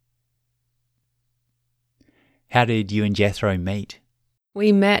How did you and Jethro meet?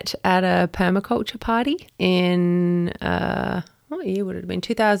 We met at a permaculture party in, what year would it have been?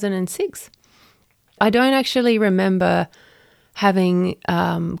 2006. I don't actually remember having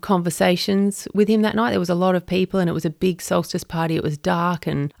conversations with him that night. There was a lot of people and it was a big solstice party. It was dark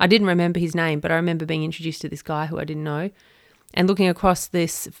and I didn't remember his name, but I remember being introduced to this guy who I didn't know and looking across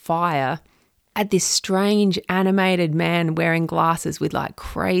this fire at this strange animated man wearing glasses with like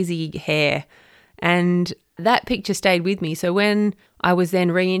crazy hair. And that picture stayed with me. So when I was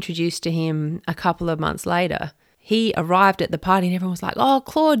then reintroduced to him a couple of months later, he arrived at the party and everyone was like, "Oh,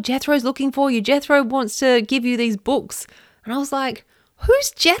 Claude, Jethro's looking for you. Jethro wants to give you these books." And I was like, "Who's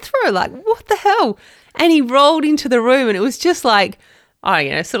Jethro? Like, what the hell?" And he rolled into the room and it was just like,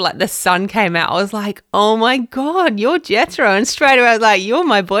 sort of like the sun came out. I was like, "Oh my God, you're Jethro." And straight away I was like, "You're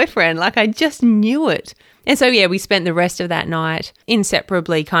my boyfriend." Like, I just knew it. And so, we spent the rest of that night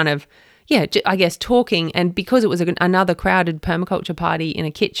inseparably kind of, I guess talking. And because it was another crowded permaculture party in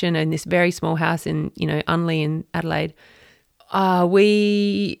a kitchen in this very small house in, Unley in Adelaide,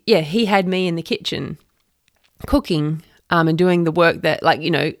 he had me in the kitchen cooking and doing the work that,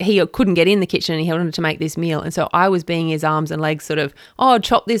 he couldn't get in the kitchen and he wanted to make this meal. And so I was being his arms and legs sort of,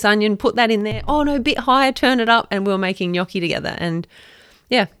 chop this onion, put that in there. Oh, no, a bit higher, turn it up. And we were making gnocchi together. And,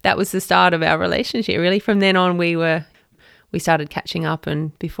 that was the start of our relationship, really. From then on, we started catching up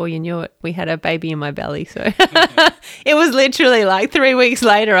and before you knew it, we had a baby in my belly. So it was literally like 3 weeks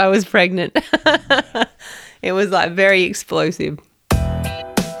later I was pregnant. It was like very explosive.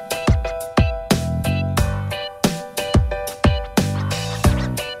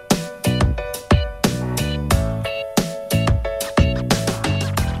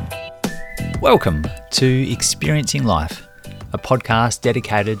 Welcome to Experiencing Life, a podcast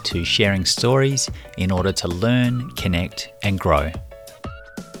dedicated to sharing stories in order to learn, connect, and grow.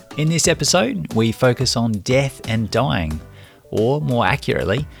 In this episode, we focus on death and dying, or more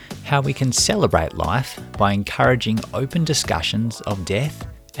accurately, how we can celebrate life by encouraging open discussions of death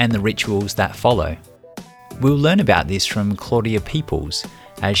and the rituals that follow. We'll learn about this from Claudia Peoples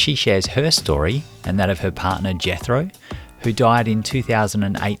as she shares her story and that of her partner Jethro, who died in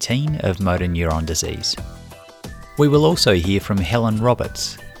 2018 of motor neuron disease. We will also hear from Helen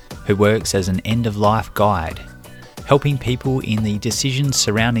Roberts, who works as an end-of-life guide, helping people in the decisions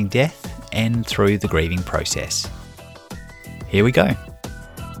surrounding death and through the grieving process. Here we go.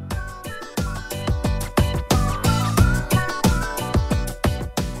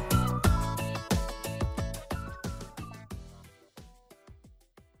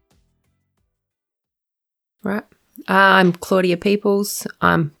 Right. I'm Claudia Peoples.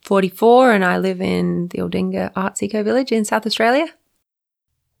 I'm 44 and I live in the Aldinga Arts Eco Village in South Australia.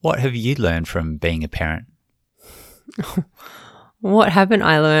 What have you learned from being a parent? What haven't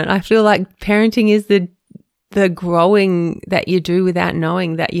I learned? I feel like parenting is the growing that you do without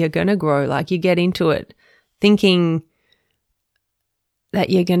knowing that you're going to grow. Like you get into it thinking that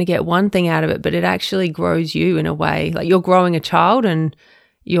you're going to get one thing out of it, but it actually grows you in a way. Like you're growing a child and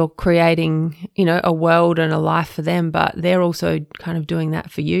you're creating, a world and a life for them, but they're also kind of doing that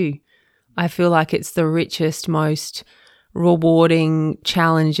for you. I feel like it's the richest, most rewarding,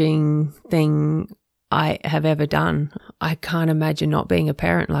 challenging thing I have ever done. I can't imagine not being a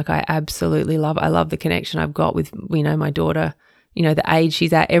parent. Like I absolutely love it. I love the connection I've got with, my daughter, the age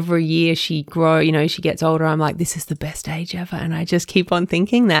she's at. Every year she she gets older. I'm like, this is the best age ever. And I just keep on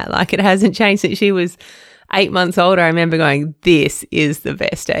thinking that, like it hasn't changed since she was 8 months older. I remember going, this is the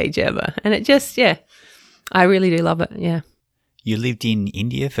best age ever. And it just, I really do love it. Yeah. You lived in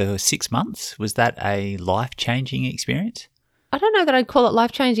India for 6 months. Was that a life-changing experience? I don't know that I'd call it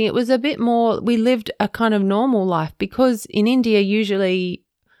life-changing. It was a bit more, we lived a kind of normal life because in India, usually,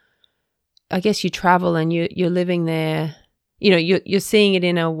 I guess you travel and you're living there, you're seeing it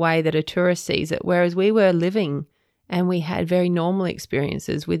in a way that a tourist sees it. Whereas we were living and we had very normal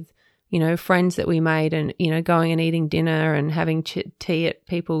experiences with, friends that we made and, going and eating dinner and having tea at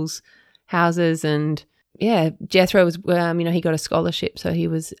people's houses. And Jethro was, he got a scholarship. So he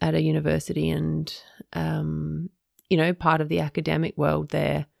was at a university and, part of the academic world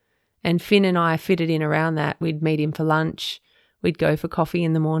there. And Finn and I fitted in around that. We'd meet him for lunch. We'd go for coffee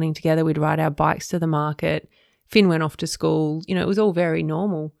in the morning together. We'd ride our bikes to the market. Finn went off to school. It was all very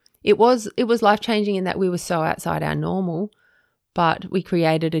normal. It was life-changing in that we were so outside our normal, but we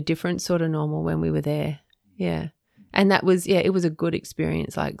created a different sort of normal when we were there. Yeah. And that was, it was a good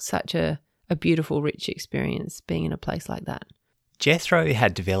experience, like such a beautiful, rich experience being in a place like that. Jethro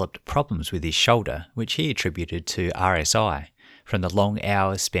had developed problems with his shoulder, which he attributed to RSI, from the long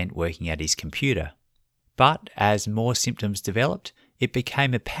hours spent working at his computer. But as more symptoms developed, it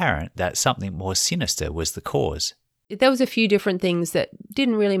became apparent that something more sinister was the cause. There was a few different things that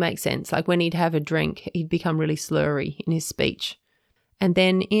didn't really make sense. Like when he'd have a drink, he'd become really slurry in his speech. And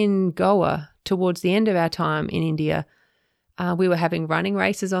then in Goa, towards the end of our time in India, we were having running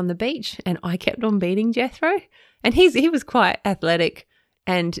races on the beach, and I kept on beating Jethro. And he was quite athletic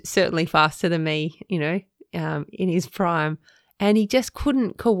and certainly faster than me, in his prime. And he just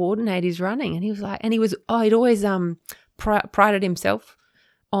couldn't coordinate his running. And he was like, he'd always prided himself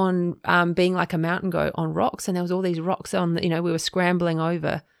on being like a mountain goat on rocks. And there was all these rocks on, we were scrambling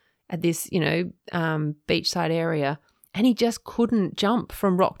over at this, beachside area. And he just couldn't jump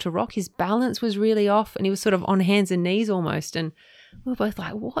from rock to rock. His balance was really off, and he was sort of on hands and knees almost. And we were both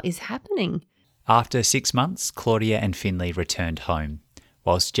like, what is happening? After 6 months, Claudia and Finley returned home,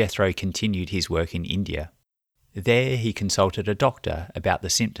 whilst Jethro continued his work in India. There he consulted a doctor about the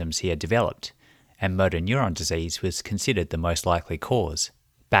symptoms he had developed, and motor neuron disease was considered the most likely cause.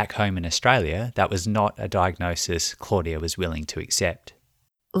 Back home in Australia, that was not a diagnosis Claudia was willing to accept.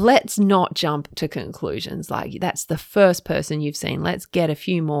 Let's not jump to conclusions. Like, that's the first person you've seen. Let's get a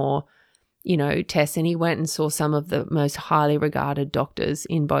few more, tests. And he went and saw some of the most highly regarded doctors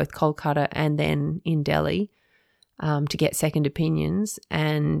in both Kolkata and then in Delhi to get second opinions.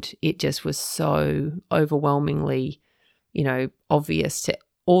 And it just was so overwhelmingly, obvious to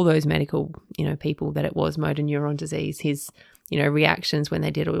all those medical, people that it was motor neuron disease. His, reactions when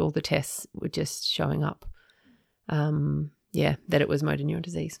they did all the tests were just showing up. That it was motor neuron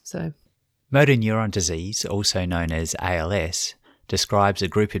disease. So, motor neuron disease, also known as ALS, describes a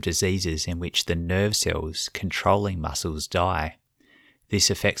group of diseases in which the nerve cells controlling muscles die. This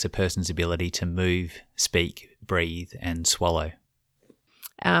affects a person's ability to move, speak, breathe, and swallow.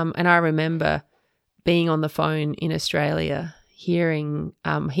 And I remember being on the phone in Australia, hearing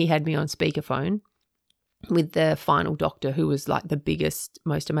he had me on speakerphone with the final doctor, who was like the biggest,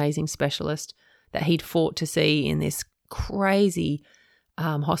 most amazing specialist that he'd fought to see in this crazy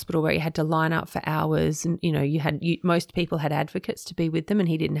hospital where you had to line up for hours, and most people had advocates to be with them, and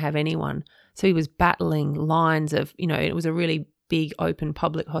he didn't have anyone, so he was battling lines of it was a really big open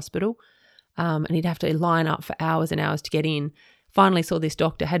public hospital, and he'd have to line up for hours and hours to get in. Finally saw this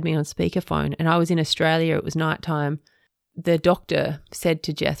doctor, had me on speakerphone, and I was in Australia, it was nighttime. The doctor said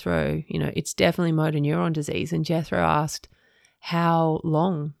to Jethro, it's definitely motor neuron disease, and Jethro asked, how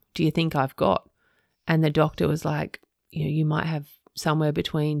long do you think I've got? And the doctor was like, you might have somewhere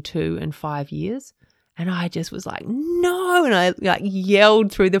between 2 and 5 years. And I just was like, no. And I yelled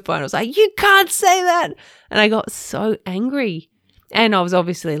through the phone. I was like, you can't say that. And I got so angry. And I was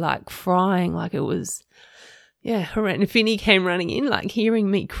obviously crying, like it was, horrendous. Finny came running in, hearing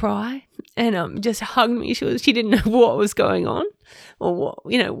me cry, and just hugged me. She didn't know what was going on or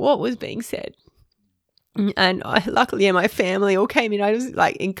what was being said. And luckily, my family all came in. I was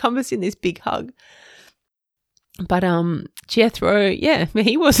encompassed in this big hug. But Jethro,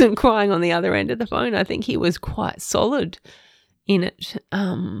 he wasn't crying on the other end of the phone. I think he was quite solid in it.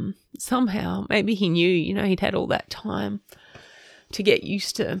 Somehow, maybe he knew, he'd had all that time to get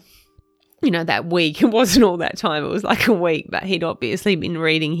used to, that week. It wasn't all that time. It was like a week, but he'd obviously been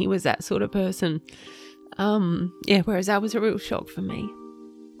reading. He was that sort of person. Whereas that was a real shock for me.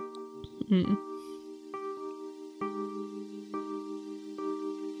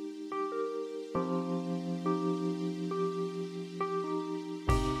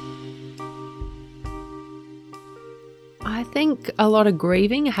 I think a lot of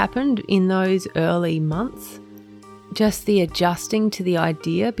grieving happened in those early months, just the adjusting to the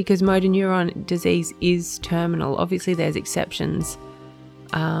idea, because motor neuron disease is terminal. Obviously there's exceptions,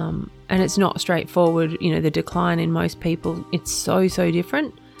 and it's not straightforward. The decline in most people, it's so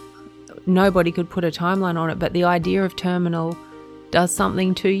different. Nobody could put a timeline on it, but the idea of terminal does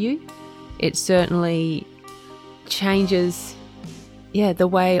something to you. It certainly changes, the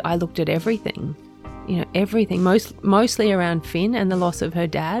way I looked at everything. Everything, mostly around Finn and the loss of her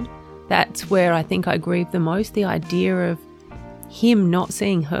dad. That's where I think I grieved the most, the idea of him not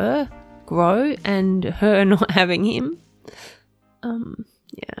seeing her grow and her not having him.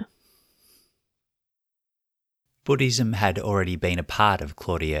 Buddhism had already been a part of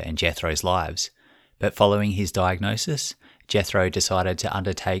Claudia and Jethro's lives, but following his diagnosis, Jethro decided to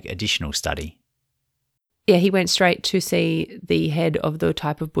undertake additional study. Yeah, he went straight to see the head of the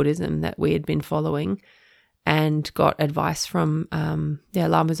type of Buddhism that we had been following, and got advice from Lama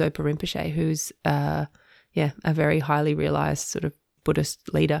Zopa Rinpoche, who's a very highly realized sort of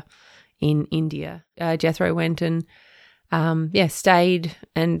Buddhist leader in India. Jethro went and stayed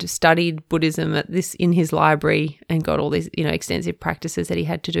and studied Buddhism in his library, and got all these extensive practices that he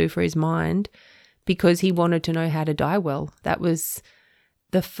had to do for his mind, because he wanted to know how to die well. That was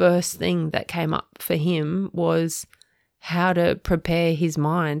the first thing that came up for him, was how to prepare his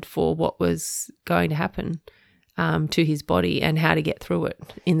mind for what was going to happen to his body and how to get through it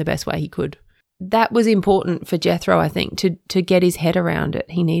in the best way he could. That was important for Jethro, I think, to get his head around it.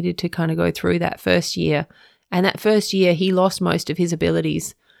 He needed to kind of go through that first year. And that first year, he lost most of his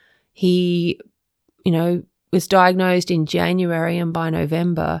abilities. He, was diagnosed in January, and by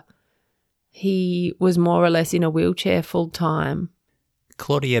November, he was more or less in a wheelchair full time.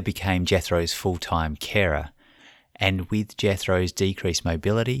 Claudia became Jethro's full-time carer, and with Jethro's decreased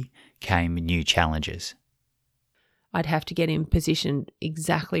mobility came new challenges. I'd have to get him positioned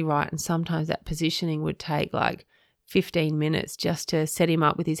exactly right, and sometimes that positioning would take like 15 minutes just to set him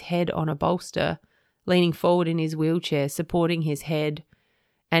up with his head on a bolster, leaning forward in his wheelchair, supporting his head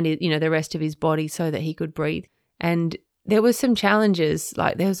and the rest of his body so that he could breathe. And there was some challenges,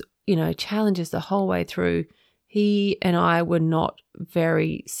 like there was challenges the whole way through. He and I were not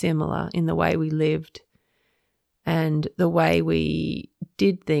very similar in the way we lived and the way we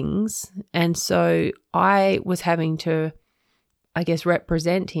did things. And so I was having to, I guess,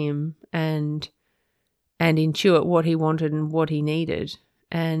 represent him and intuit what he wanted and what he needed.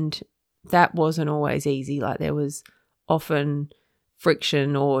 And that wasn't always easy. Like there was often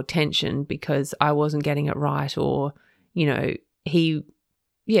friction or tension because I wasn't getting it right, or,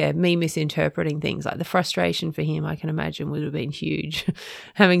 me misinterpreting things. Like the frustration for him, I can imagine, would have been huge.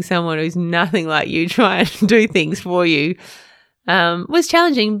 Having someone who's nothing like you try and do things for you was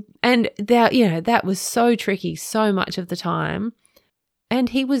challenging. And that was so tricky so much of the time. And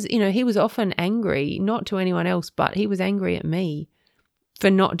he was often angry, not to anyone else, but he was angry at me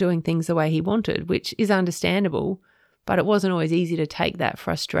for not doing things the way he wanted, which is understandable. But it wasn't always easy to take that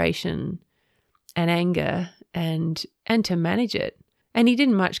frustration and anger and to manage it. And he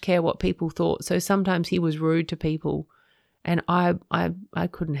didn't much care what people thought. So sometimes he was rude to people, and I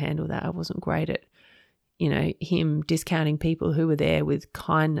couldn't handle that. I wasn't great at, him discounting people who were there with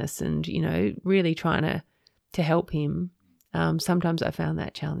kindness and, really trying to help him. Sometimes I found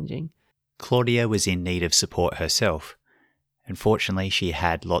that challenging. Claudia was in need of support herself. Unfortunately, she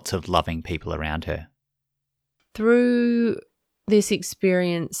had lots of loving people around her. Through this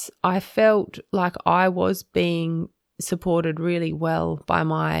experience, I felt like I was being supported really well by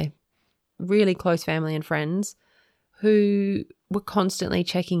my really close family and friends who were constantly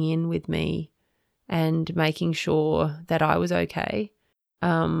checking in with me and making sure that I was okay.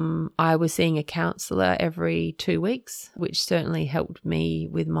 I was seeing a counsellor every 2 weeks, which certainly helped me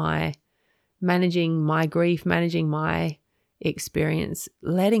with managing my grief, managing my experience,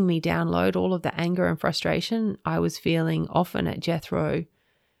 letting me download all of the anger and frustration I was feeling often at Jethro,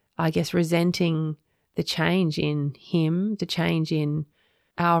 I guess resenting the change in him, the change in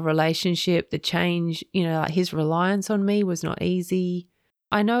our relationship, the change, like his reliance on me was not easy.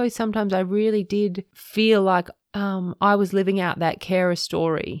 I know sometimes I really did feel like I was living out that carer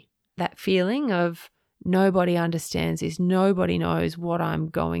story, that feeling of nobody understands this, nobody knows what I'm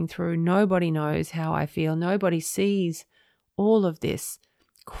going through, nobody knows how I feel, nobody sees all of this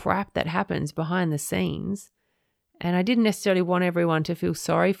crap that happens behind the scenes. And I didn't necessarily want everyone to feel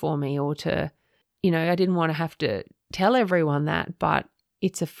sorry for me or to, I didn't want to have to tell everyone that, but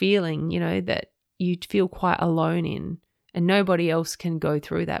it's a feeling, that you feel quite alone in, and nobody else can go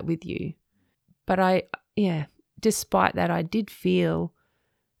through that with you. But despite that, I did feel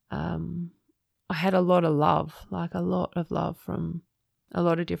I had a lot of love, from a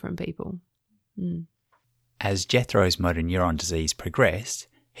lot of different people. As Jethro's motor neuron disease progressed,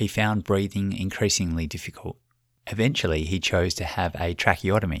 he found breathing increasingly difficult. Eventually, he chose to have a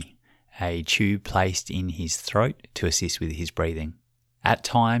tracheotomy, a tube placed in his throat to assist with his breathing. At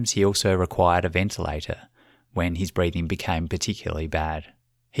times, he also required a ventilator when his breathing became particularly bad.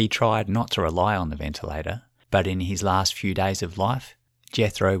 He tried not to rely on the ventilator, but in his last few days of life,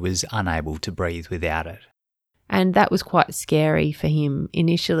 Jethro was unable to breathe without it. And that was quite scary for him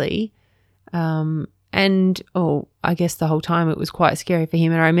initially. I guess the whole time it was quite scary for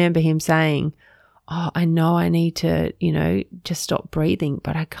him. And I remember him saying, I know I need to, just stop breathing,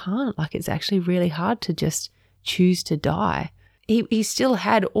 but I can't. Like, it's actually really hard to just choose to die. He still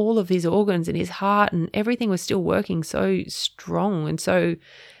had all of his organs and his heart and everything was still working so strong and so,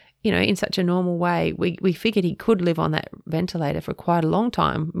 in such a normal way. We figured he could live on that ventilator for quite a long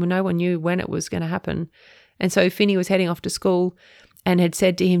time. No one knew when it was going to happen. And so Finney was heading off to school and had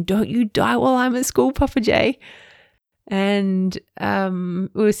said to him, "Don't you die while I'm at school, Papa J." And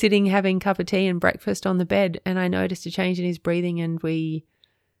we were sitting having a cup of tea and breakfast on the bed, and I noticed a change in his breathing, and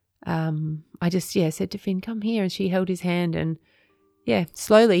I just said to Finn, "Come here," and she held his hand, and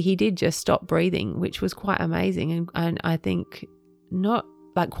slowly he did just stop breathing, which was quite amazing, and I think not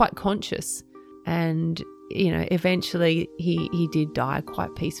like quite conscious. And eventually he did die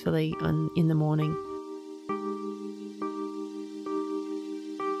quite peacefully in the morning.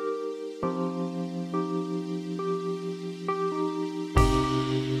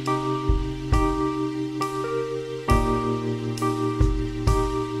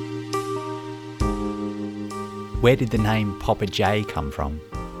 Where did the name Papa J come from?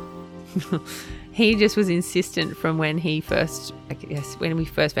 He just was insistent from when we first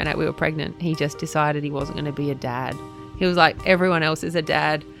found out we were pregnant. He just decided he wasn't going to be a dad. He was like, everyone else is a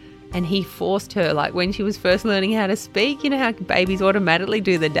dad. And he forced her, like when she was first learning how to speak, you know how babies automatically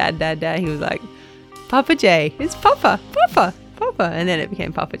do the dad, dad, dad. He was like, Papa J, it's Papa, Papa, Papa. And then it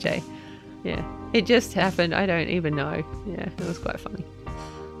became Papa J. Yeah, it just happened. I don't even know. Yeah, it was quite funny.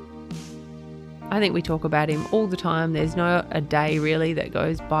 I think we talk about him all the time. There's no a day really that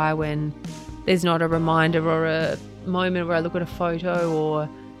goes by when there's not a reminder or a moment where I look at a photo or,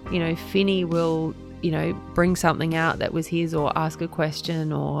 Finney will, bring something out that was his or ask a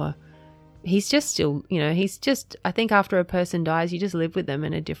question, or he's just still, I think after a person dies, you just live with them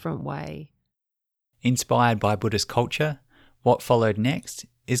in a different way. Inspired by Buddhist culture, what followed next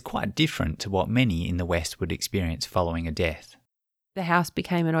is quite different to what many in the West would experience following a death. The house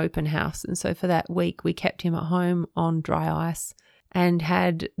became an open house, and so for that week we kept him at home on dry ice and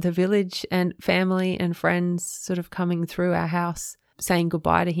had the village and family and friends sort of coming through our house saying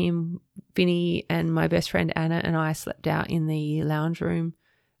goodbye to him. Vinny and my best friend Anna and I slept out in the lounge room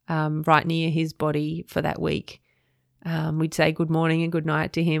right near his body for that week. We'd say good morning and good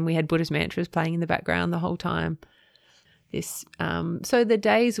night to him. We had Buddhist mantras playing in the background the whole time. So the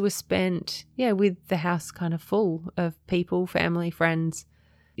days were spent, with the house kind of full of people, family, friends.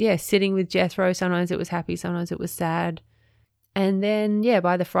 Sitting with Jethro. Sometimes it was happy, sometimes it was sad. And then,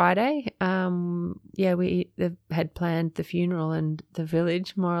 by the Friday, we had planned the funeral, and the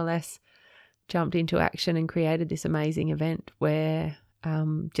village more or less jumped into action and created this amazing event where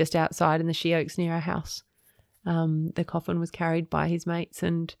just outside in the she oaks near our house, the coffin was carried by his mates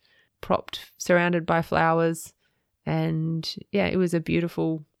and propped, surrounded by flowers. And it was a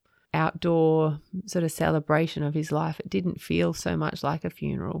beautiful outdoor sort of celebration of his life. It didn't feel so much like a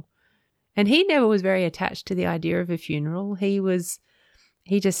funeral. And he never was very attached to the idea of a funeral. He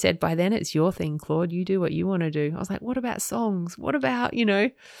just said, by then it's your thing, Claude, you do what you want to do. I was like, what about songs? What about,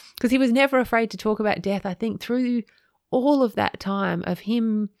 because he was never afraid to talk about death. I think through all of that time of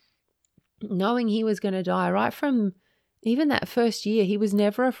him knowing he was going to die, right from even that first year, he was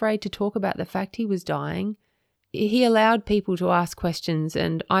never afraid to talk about the fact he was dying. He allowed people to ask questions,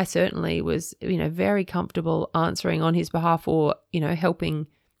 and I certainly was, very comfortable answering on his behalf or, helping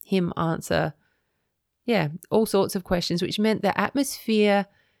him answer, all sorts of questions, which meant the atmosphere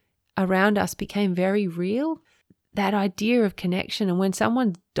around us became very real. That idea of connection, and when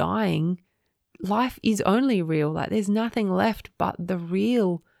someone's dying, life is only real. Like there's nothing left but the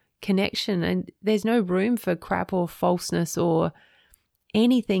real connection, and there's no room for crap or falseness or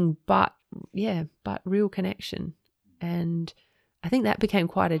anything but real connection. And I think that became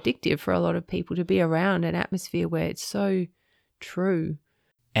quite addictive for a lot of people, to be around an atmosphere where it's so true.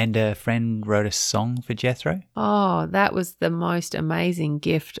 And a friend wrote a song for Jethro? Oh, that was the most amazing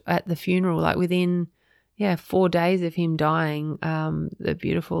gift at the funeral. Like within 4 days of him dying, the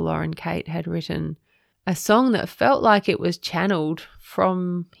beautiful Lauren Kate had written a song that felt like it was channeled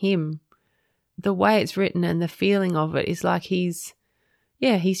from him. The way it's written and the feeling of it is like he's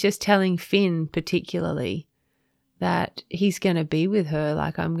just telling Finn particularly that he's going to be with her,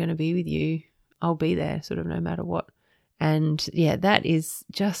 like, I'm going to be with you. I'll be there sort of no matter what. And that is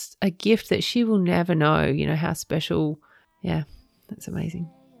just a gift that she will never know, how special. Yeah, that's amazing.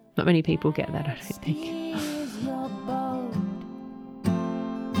 Not many people get that, I don't think.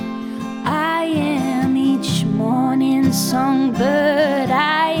 I am each morning songbird.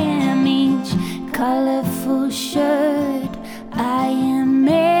 I am each colorful shirt. I am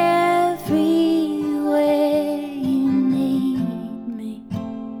everywhere you need me.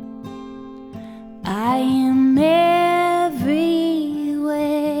 I am everywhere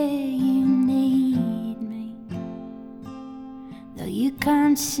you need me. Though you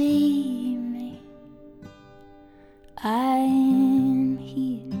can't see me, I'm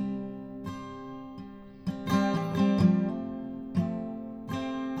here.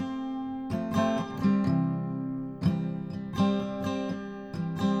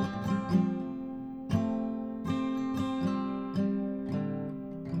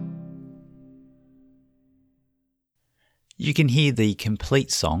 You can hear the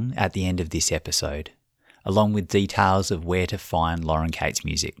complete song at the end of this episode. along with details of where to find Lauren Cates'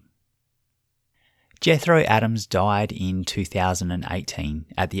 music. Jethro Adams died in 2018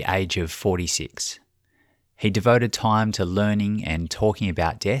 at the age of 46. He devoted time to learning and talking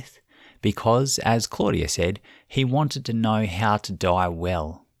about death because, as Claudia said, he wanted to know how to die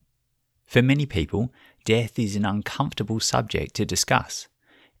well. For many people, death is an uncomfortable subject to discuss.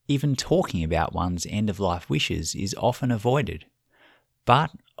 Even talking about one's end-of-life wishes is often avoided.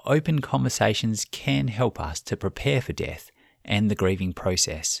 But open conversations can help us to prepare for death and the grieving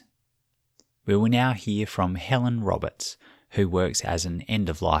process. We will now hear from Helen Roberts, who works as an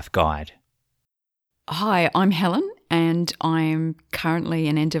end-of-life guide. Hi, I'm Helen and I'm currently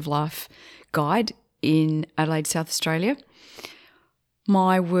an end-of-life guide in Adelaide, South Australia.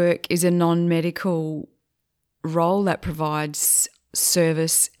 My work is a non-medical role that provides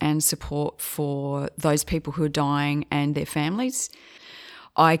service and support for those people who are dying and their families.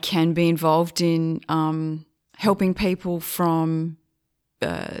 I can be involved in helping people from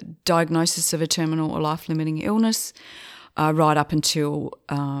diagnosis of a terminal or life-limiting illness right up until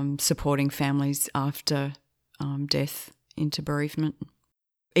supporting families after death into bereavement.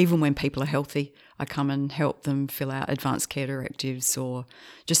 Even when people are healthy, I come and help them fill out advanced care directives or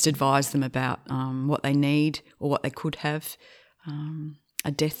just advise them about what they need or what they could have,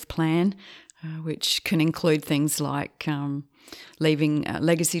 a death plan, which can include things like leaving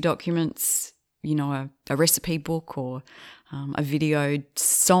legacy documents, a recipe book or a videoed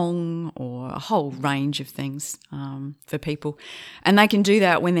song or a whole range of things for people. And they can do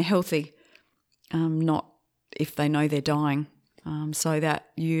that when they're healthy, not if they know they're dying, so that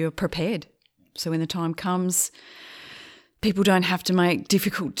you're prepared. So when the time comes, people don't have to make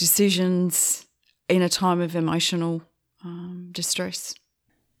difficult decisions in a time of emotional distress.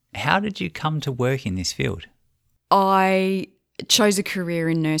 How did you come to work in this field? I chose a career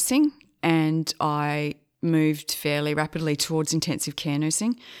in nursing and I moved fairly rapidly towards intensive care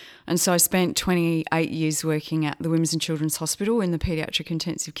nursing. And so I spent 28 years working at the Women's and Children's Hospital in the paediatric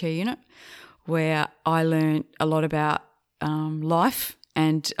intensive care unit, where I learned a lot about life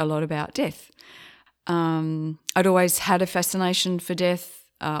and a lot about death. I'd always had a fascination for death.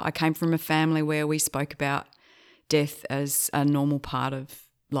 I came from a family where we spoke about death as a normal part of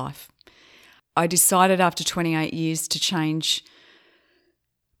life. I decided after 28 years to change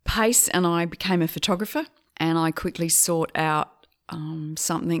pace and I became a photographer, and I quickly sought out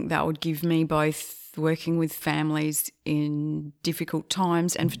something that would give me both working with families in difficult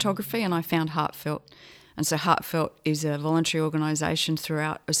times and photography, and I found Heartfelt. And so Heartfelt is a voluntary organisation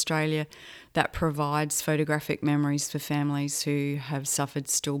throughout Australia that provides photographic memories for families who have suffered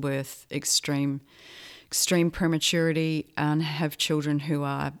stillbirth, extreme prematurity, and have children who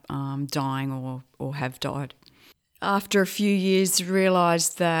are dying or have died. After a few years,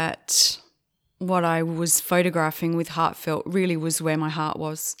 realised that what I was photographing with Heartfelt really was where my heart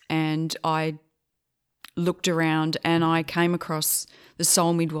was, and I looked around and I came across the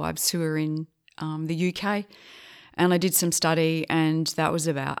soul midwives who are in the UK, and I did some study, and that was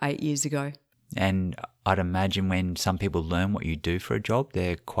about 8 years ago. And I'd imagine when some people learn what you do for a job,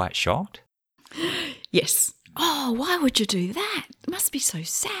 they're quite shocked. Yes. Oh, why would you do that? It must be so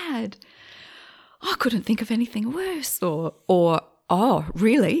sad. I couldn't think of anything worse. Or oh,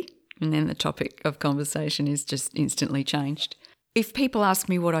 really? And then the topic of conversation is just instantly changed. If people ask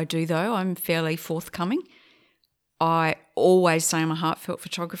me what I do, though, I'm fairly forthcoming. I always say I'm a heartfelt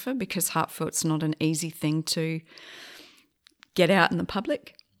photographer because heartfelt's not an easy thing to get out in the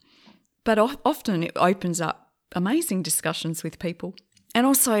public. But often it opens up amazing discussions with people, and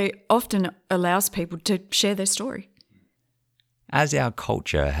also often allows people to share their story. As our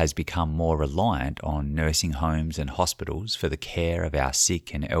culture has become more reliant on nursing homes and hospitals for the care of our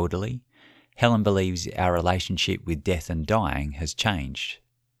sick and elderly, Helen believes our relationship with death and dying has changed.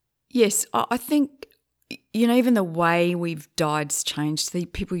 Yes, I think, even the way we've died's changed.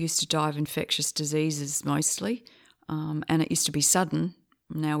 People used to die of infectious diseases mostly, and it used to be sudden.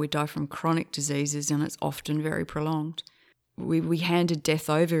 Now we die from chronic diseases, and it's often very prolonged. We handed death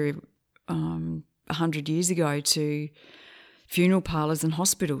over 100 years ago to funeral parlours and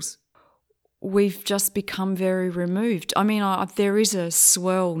hospitals. We've just become very removed. I mean, there is a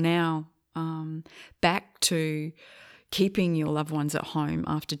swell now back to keeping your loved ones at home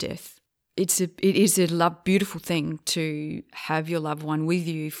after death. It is a beautiful thing to have your loved one with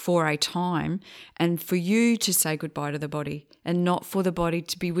you for a time, and for you to say goodbye to the body, and not for the body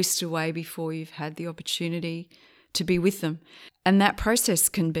to be whisked away before you've had the opportunity to be with them. And that process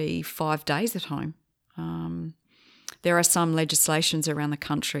can be 5 days at home. There are some legislations around the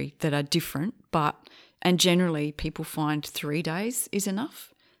country that are different, and generally people find 3 days is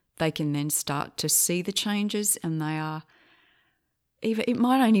enough. they can then start to see the changes, and it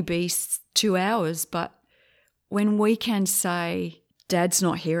might only be 2 hours, but when we can say, Dad's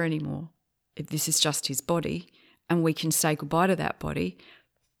not here anymore, if this is just his body, and we can say goodbye to that body,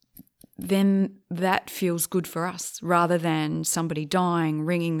 then that feels good for us, rather than somebody dying,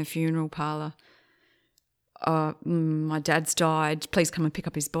 ringing the funeral parlour, my dad's died, please come and pick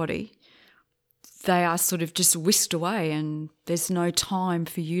up his body. They are sort of just whisked away, and there's no time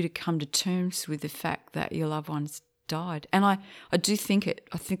for you to come to terms with the fact that your loved one's died. And I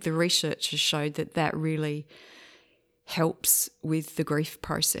think the research has showed that really helps with the grief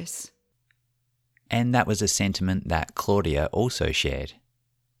process. And that was a sentiment that Claudia also shared.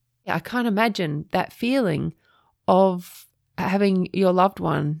 I can't imagine that feeling of having your loved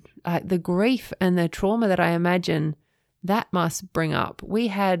one, the grief and the trauma that I imagine that must bring up. We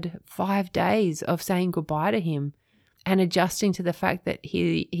had 5 days of saying goodbye to him and adjusting to the fact that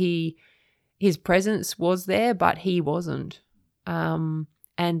his presence was there, but he wasn't. And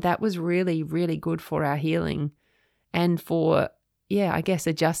that was really, really good for our healing and for, I guess,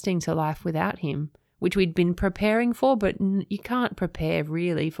 adjusting to life without him, which we'd been preparing for, but you can't prepare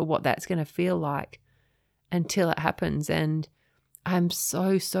really for what that's going to feel like until it happens. And I'm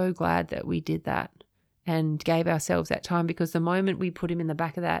so, so glad that we did that and gave ourselves that time, because the moment we put him in the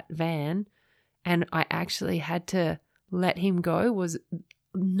back of that van and I actually had to let him go was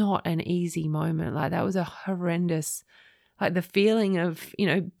not an easy moment. Like, that was a horrendous, like, the feeling of,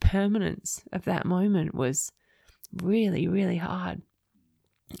 permanence of that moment was really, really hard.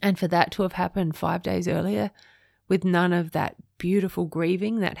 And for that to have happened 5 days earlier with none of that beautiful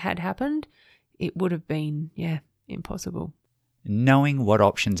grieving that had happened, it would have been, impossible. Knowing what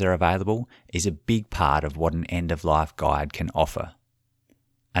options are available is a big part of what an end-of-life guide can offer.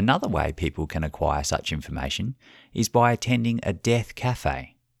 Another way people can acquire such information is by attending a death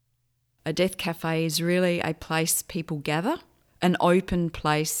cafe. A death cafe is really a place people gather, an open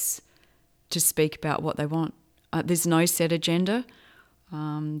place to speak about what they want. There's no set agenda.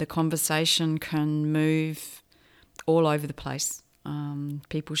 The conversation can move all over the place.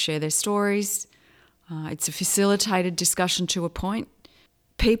 People share their stories. It's a facilitated discussion to a point.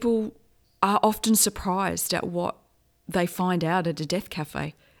 People are often surprised at what they find out at a death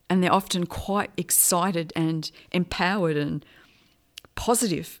cafe, and they're often quite excited and empowered and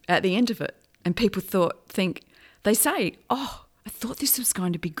positive at the end of it. And people they say, oh, I thought this was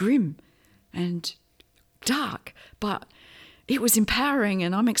going to be grim and dark, but it was empowering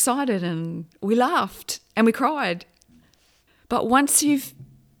and I'm excited, and we laughed and we cried. But once you've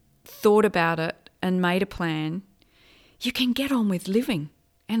thought about it and made a plan, you can get on with living.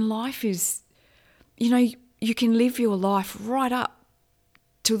 And life is, you can live your life right up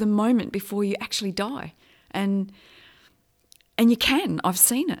till the moment before you actually die. And you can. I've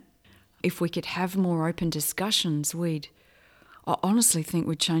seen it. If we could have more open discussions, I honestly think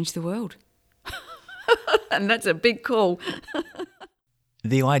we'd change the world. And that's a big call.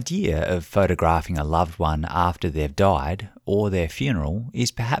 The idea of photographing a loved one after they've died or their funeral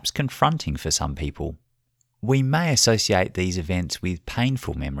is perhaps confronting for some people. We may associate these events with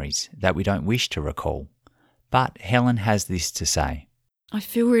painful memories that we don't wish to recall, but Helen has this to say. I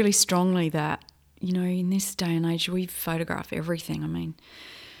feel really strongly that, in this day and age, we photograph everything. I mean,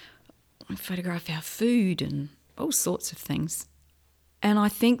 we photograph our food and all sorts of things. And I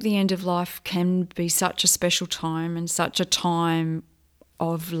think the end of life can be such a special time and such a time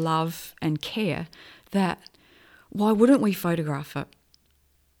of love and care that why wouldn't we photograph it?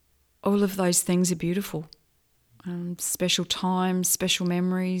 All of those things are beautiful. Special times, special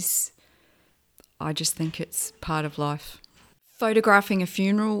memories. I just think it's part of life. Photographing a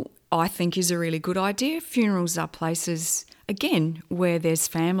funeral, I think, is a really good idea. Funerals are places, again, where there's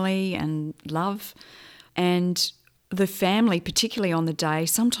family and love, and the family, particularly on the day,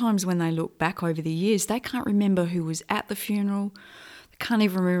 sometimes when they look back over the years, they can't remember who was at the funeral. They can't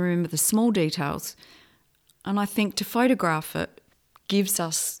even remember the small details. And I think to photograph it gives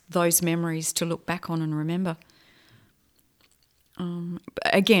us those memories to look back on and remember.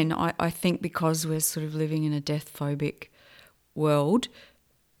 Again, I think because we're sort of living in a death-phobic world,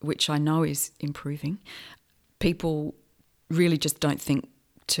 which I know is improving, people really just don't think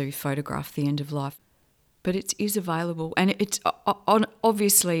to photograph the end of life. But it is available, and it's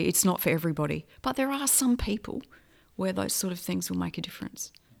obviously it's not for everybody, but there are some people where those sort of things will make a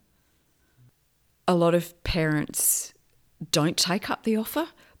difference. A lot of parents don't take up the offer,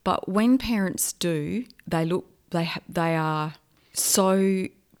 but when parents do, they are so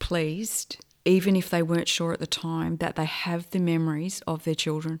pleased, even if they weren't sure at the time, that they have the memories of their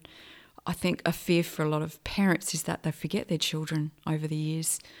children. I think a fear for a lot of parents is that they forget their children over the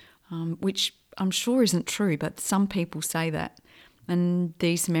years, which I'm sure isn't true, but some people say that. And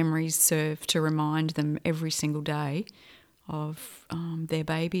these memories serve to remind them every single day of their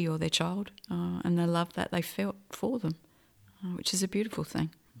baby or their child and the love that they felt for them, which is a beautiful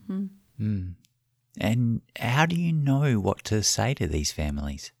thing. And how do you know what to say to these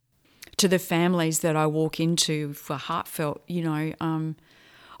families? To the families that I walk into for heartfelt,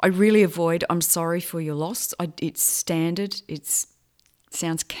 I really avoid, I'm sorry for your loss. It's standard. It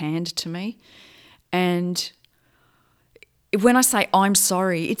sounds canned to me. And when I say I'm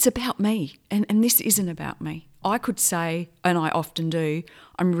sorry, it's about me. And this isn't about me. I could say, and I often do,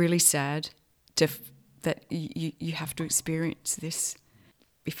 I'm really sad that you have to experience this.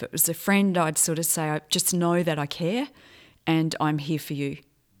 If it was a friend, I'd sort of say, I just know that I care and I'm here for you.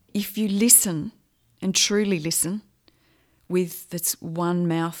 If you listen and truly listen with this one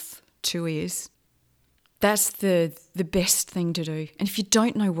mouth, two ears, that's the best thing to do. And if you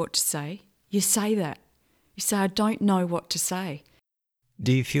don't know what to say, you say that. You say, I don't know what to say.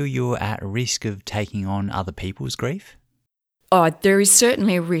 Do you feel you're at risk of taking on other people's grief? Oh, there is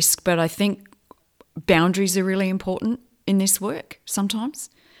certainly a risk, but I think boundaries are really important in this work sometimes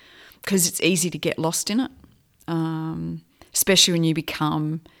because it's easy to get lost in it, especially when you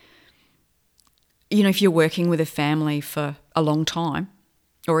become, if you're working with a family for a long time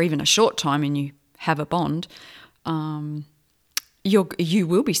or even a short time and you have a bond, you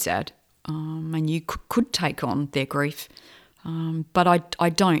will be sad and you could take on their grief. But I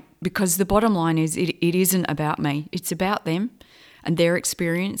don't, because the bottom line is it isn't about me. It's about them and their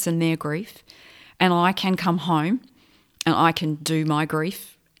experience and their grief. And I can come home and I can do my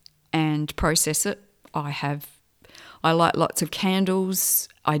grief and process it. I light lots of candles.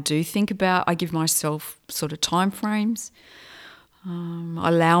 I give myself sort of time frames. I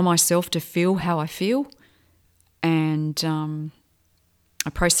allow myself to feel how I feel. And I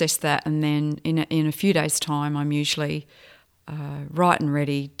process that, and then in a few days' time, I'm usually right and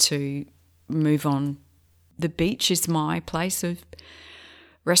ready to move on. The beach is my place of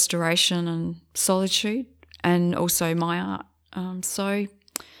restoration and solitude, and also my art. So,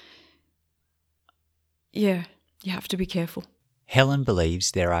 yeah, you have to be careful. Helen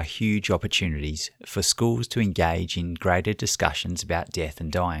believes there are huge opportunities for schools to engage in greater discussions about death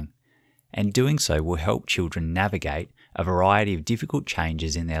and dying, and doing so will help children navigate a variety of difficult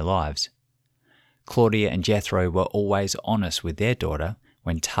changes in their lives. Claudia and Jethro were always honest with their daughter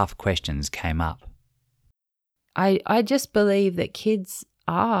when tough questions came up. I just believe that kids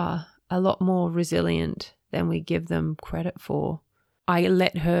are a lot more resilient than we give them credit for. I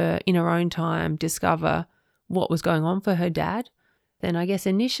let her, in her own time, discover what was going on for her dad. Then I guess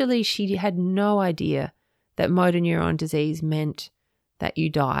initially she had no idea that motor neuron disease meant that you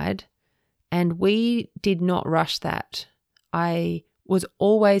died. And we did not rush that. I was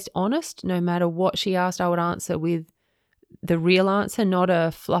always honest. No matter what she asked, I would answer with the real answer, not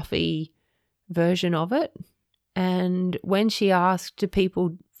a fluffy version of it. And when she asked, do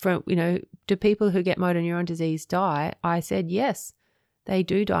people who get motor neuron disease die? I said, yes, they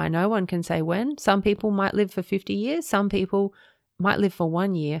do die. No one can say when. Some people might live for 50 years. Some people might live for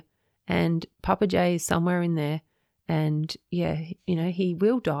 1 year. And Papa J is somewhere in there. And yeah, he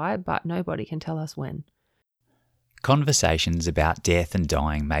will die, but nobody can tell us when. Conversations about death and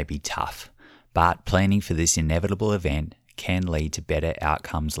dying may be tough, but planning for this inevitable event can lead to better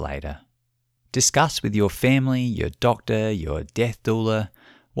outcomes later. Discuss with your family, your doctor, your death doula,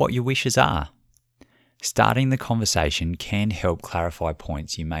 what your wishes are. Starting the conversation can help clarify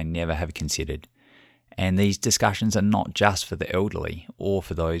points you may never have considered. And these discussions are not just for the elderly or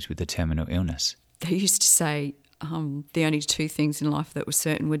for those with a terminal illness. They used to say the only two things in life that were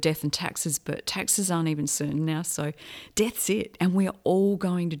certain were death and taxes, but taxes aren't even certain now, so death's it, and we're all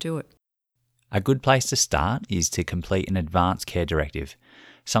going to do it. A good place to start is to complete an advance care directive,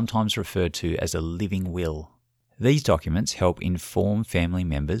 sometimes referred to as a living will. These documents help inform family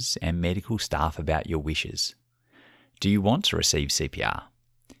members and medical staff about your wishes. Do you want to receive CPR?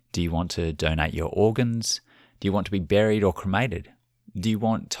 Do you want to donate your organs? Do you want to be buried or cremated? Do you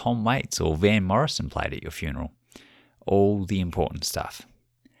want Tom Waits or Van Morrison played at your funeral? All the important stuff.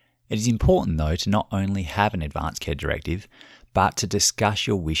 It is important, though, to not only have an advance care directive, but to discuss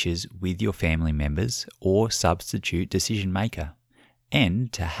your wishes with your family members or substitute decision maker,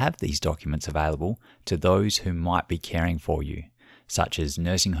 and to have these documents available to those who might be caring for you, such as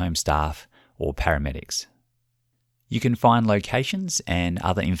nursing home staff or paramedics. You can find locations and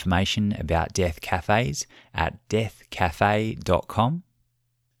other information about death cafes at deathcafe.com.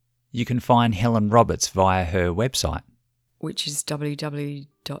 You can find Helen Roberts via her website, which is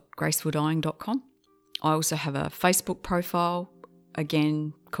www.gracefuldying.com. I also have a Facebook profile,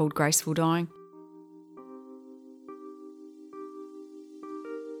 again called Graceful Dying.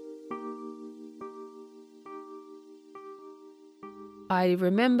 I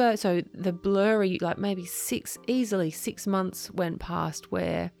remember, so the blurry, like maybe easily 6 months went past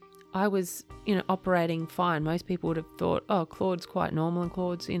where I was, operating fine. Most people would have thought, oh, Claude's quite normal and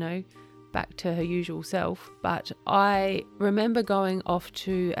Claude's, back to her usual self. But I remember going off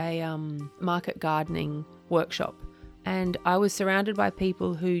to a market gardening workshop, and I was surrounded by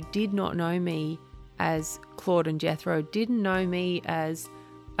people who did not know me as Claude and Jethro, didn't know me as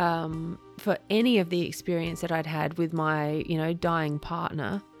for any of the experience that I'd had with my, dying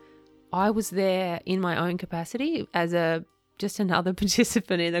partner. I was there in my own capacity as just another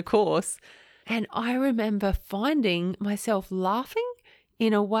participant in the course. And I remember finding myself laughing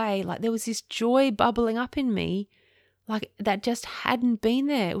in a way, like there was this joy bubbling up in me, like that just hadn't been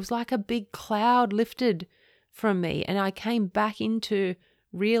there. It was like a big cloud lifted from me. And I came back into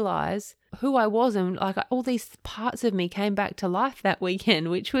realize who I was, and like all these parts of me came back to life that weekend,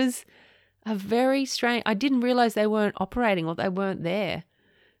 which was a very strange. I didn't realize they weren't operating or they weren't there,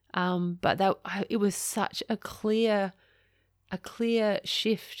 but it was such a clear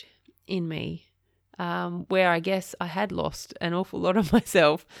shift in me, where I guess I had lost an awful lot of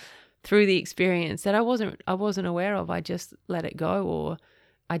myself through the experience that I wasn't aware of. I just let it go, or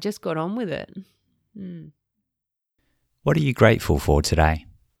I just got on with it. What are you grateful for today?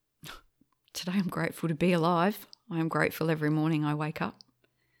 Today I'm grateful to be alive. I am grateful every morning I wake up.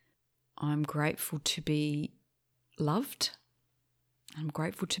 I'm grateful to be loved. I'm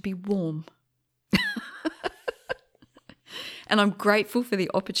grateful to be warm. And I'm grateful for the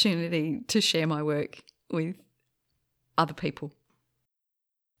opportunity to share my work with other people.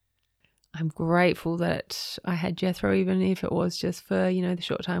 I'm grateful that I had Jethro, even if it was just for, the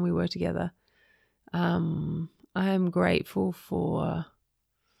short time we were together. I'm grateful for,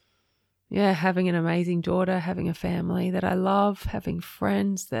 having an amazing daughter, having a family that I love, having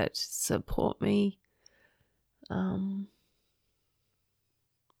friends that support me. I'm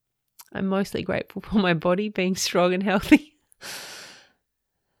mostly grateful for my body being strong and healthy.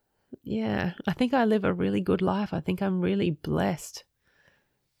 I think I live a really good life. I think I'm really blessed.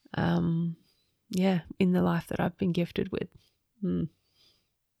 In the life that I've been gifted with.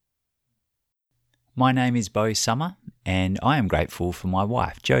 My name is Beau Summer, and I am grateful for my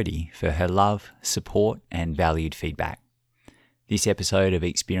wife, Jodie, for her love, support, and valued feedback. This episode of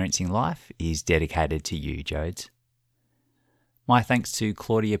Experiencing Life is dedicated to you, Jodes. My thanks to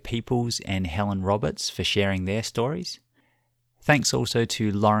Claudia Peoples and Helen Roberts for sharing their stories. Thanks also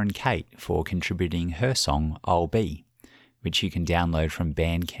to Lauren Kate for contributing her song, I'll Be, which you can download from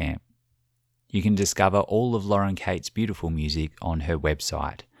Bandcamp. You can discover all of Lauren Kate's beautiful music on her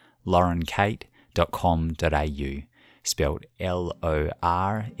website, laurenkate.com.au, spelled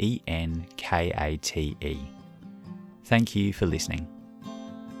LORENKATE. Thank you for listening.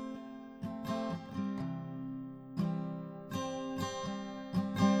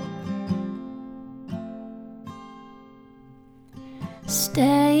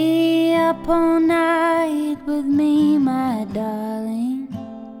 Stay up all night with me, my darling.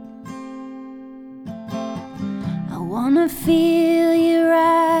 I wanna feel you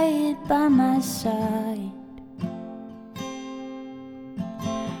right by my side.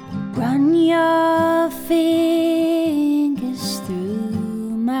 Run your fingers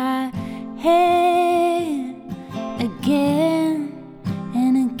through my hair again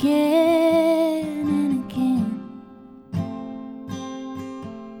and again and again.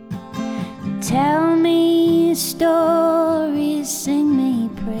 Tell me stories, sing me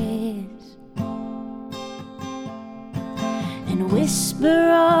prayers, and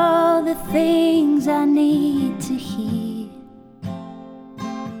whisper all the things I need to hear.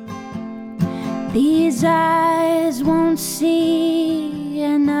 These eyes won't see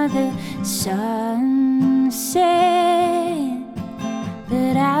another sunset,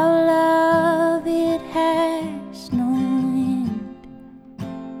 but our love, it has no end.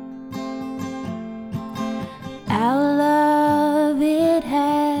 Our love, it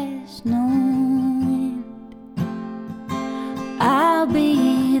has no end. I'll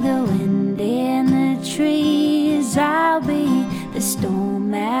be the wind in the trees, I'll be the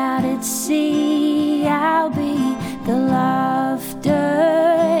storm out at sea, I'll be the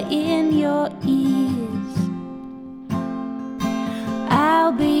laughter in your ears,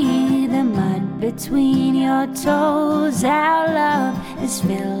 I'll be the mud between your toes. Our love has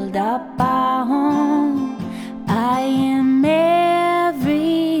filled up our home. I am everywhere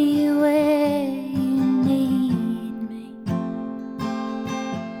you need me.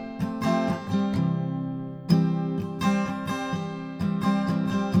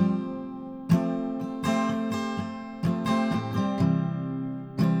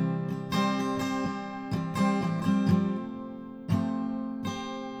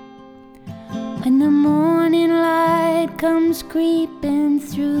 When the morning light comes creeping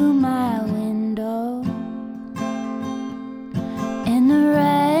through my window, and the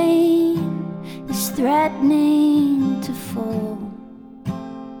rain is threatening to fall,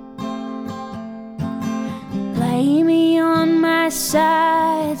 lay me on my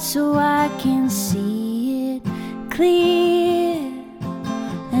side so I can see it clear,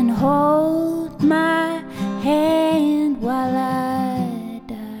 and hold my hand while I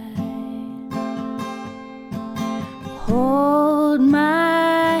die. Hold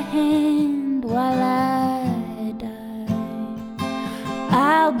my hand while I die.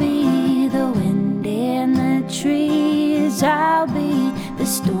 I'll be the wind in the trees, I'll be the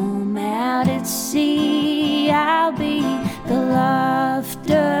storm out at sea, I'll be the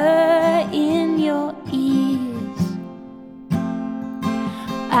laughter in your ears,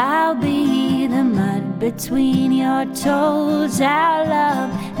 I'll be the mud between your toes. Our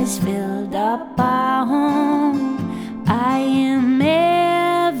love has filled up our home. I am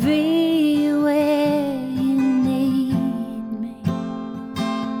everywhere you need me.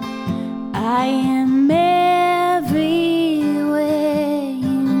 I am everywhere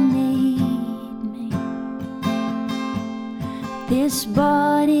you need me. This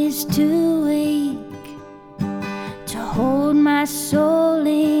body's too weak to hold my soul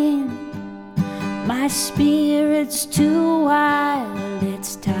in. My spirit's too wild,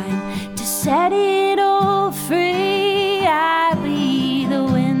 it's time to set it all free. I'll be the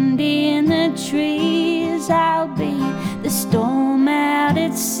wind in the trees, I'll be the storm out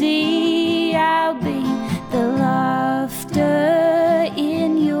at sea, I'll be the laughter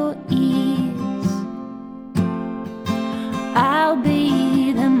in your ears, I'll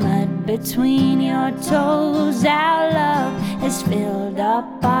be the mud between your toes. Our love has filled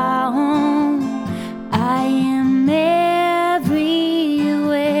up our home. I am everywhere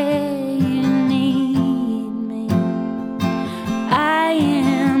you need me. I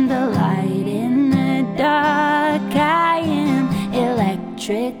am the light in the dark, I am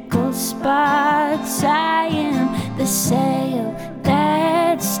electrical sparks, I am the sail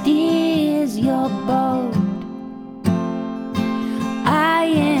that steers your boat. I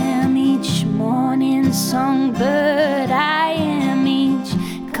am each morning songbird, I am each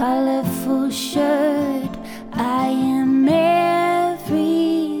colorful shirt, I am everywhere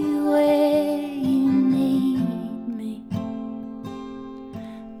you need me.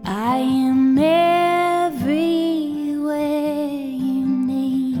 I am everywhere you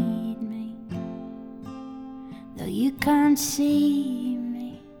need me. Though you can't see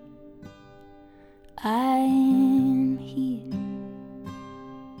me, I'm here.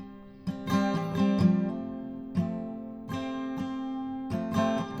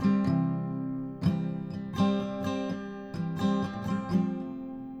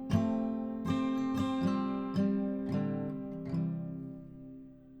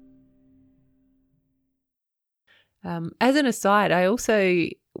 As an aside,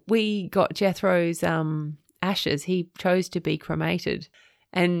 we got Jethro's ashes. He chose to be cremated,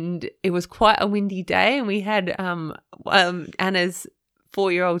 and it was quite a windy day, and we had Anna's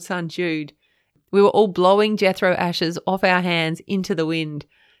 4-year-old son, Jude. We were all blowing Jethro ashes off our hands into the wind,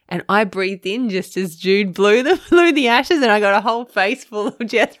 and I breathed in just as Jude blew the ashes, and I got a whole face full of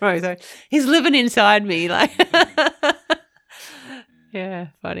Jethro. So he's living inside me, like, yeah,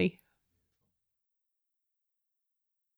 funny.